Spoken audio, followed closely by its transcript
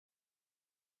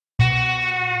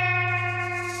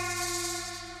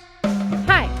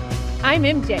I'm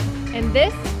MJ, and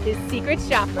this is Secret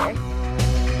Shopper.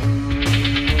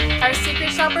 Our Secret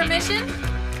Shopper mission?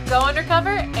 Go undercover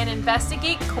and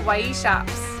investigate Kaua'i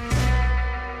shops.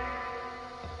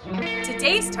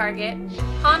 Today's target,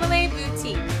 Hanalei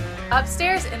Boutique,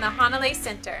 upstairs in the Hanalei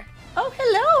Center. Oh,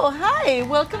 hello. Hi.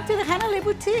 Welcome to the Hanalei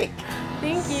Boutique.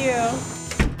 Thank you.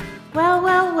 Well,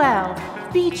 well, well.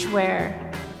 Beachwear.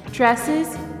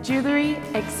 Dresses, jewelry,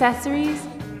 accessories,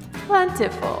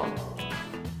 plentiful.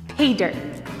 Pay dirt,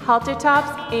 halter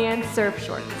tops, and surf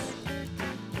shorts.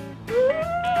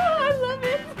 I love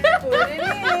it. Put it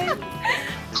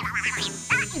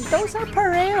in. Those are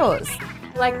pareos.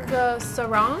 Like a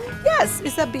sarong? Yes,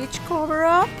 it's a beach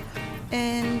cover-up,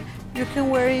 and you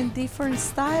can wear it in different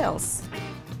styles.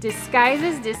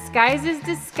 Disguises, disguises,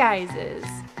 disguises.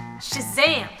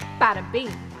 Shazam! Bada bing.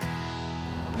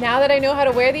 Now that I know how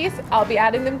to wear these, I'll be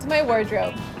adding them to my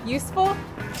wardrobe. Useful?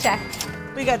 Check.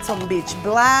 We got some beach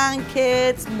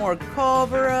blankets, more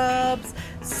cover-ups,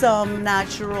 some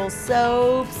natural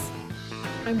soaps.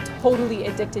 I'm totally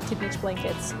addicted to beach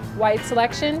blankets. Wide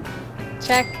selection?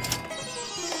 Check.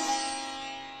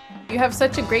 You have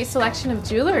such a great selection of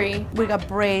jewelry. We got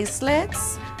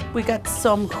bracelets. We got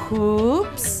some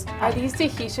hoops. Are these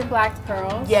Tahitian black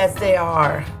pearls? Yes, they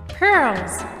are.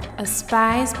 Pearls, a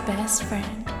spy's best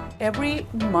friend. Every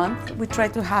month, we try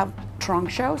to have trunk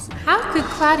shows. How could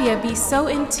Claudia be so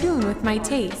in tune with my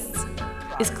tastes?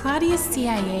 Is Claudia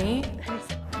CIA?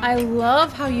 I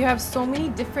love how you have so many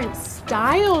different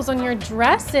styles on your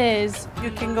dresses.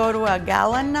 You can go to a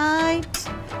gala night.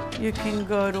 You can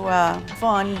go to a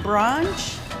fun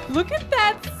brunch. Look at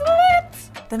that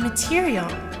slit! The material,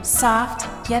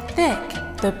 soft yet thick,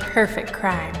 the perfect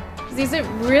crime. These are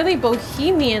really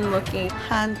bohemian looking.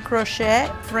 Hand crochet,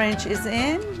 French is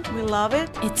in. We love it.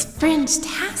 It's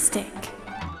fringe-tastic.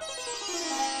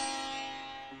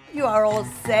 You are all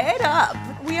set up.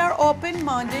 We are open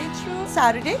Monday through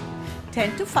Saturday,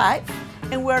 10 to 5,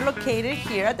 and we're located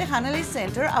here at the Hanalei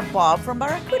Center above from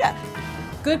Barracuda.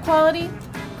 Good quality,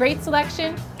 great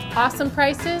selection, awesome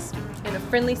prices, and a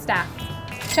friendly staff.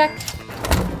 Check.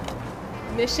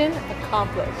 Mission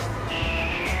accomplished.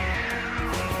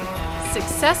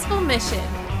 Successful mission.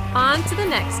 On to the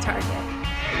next target.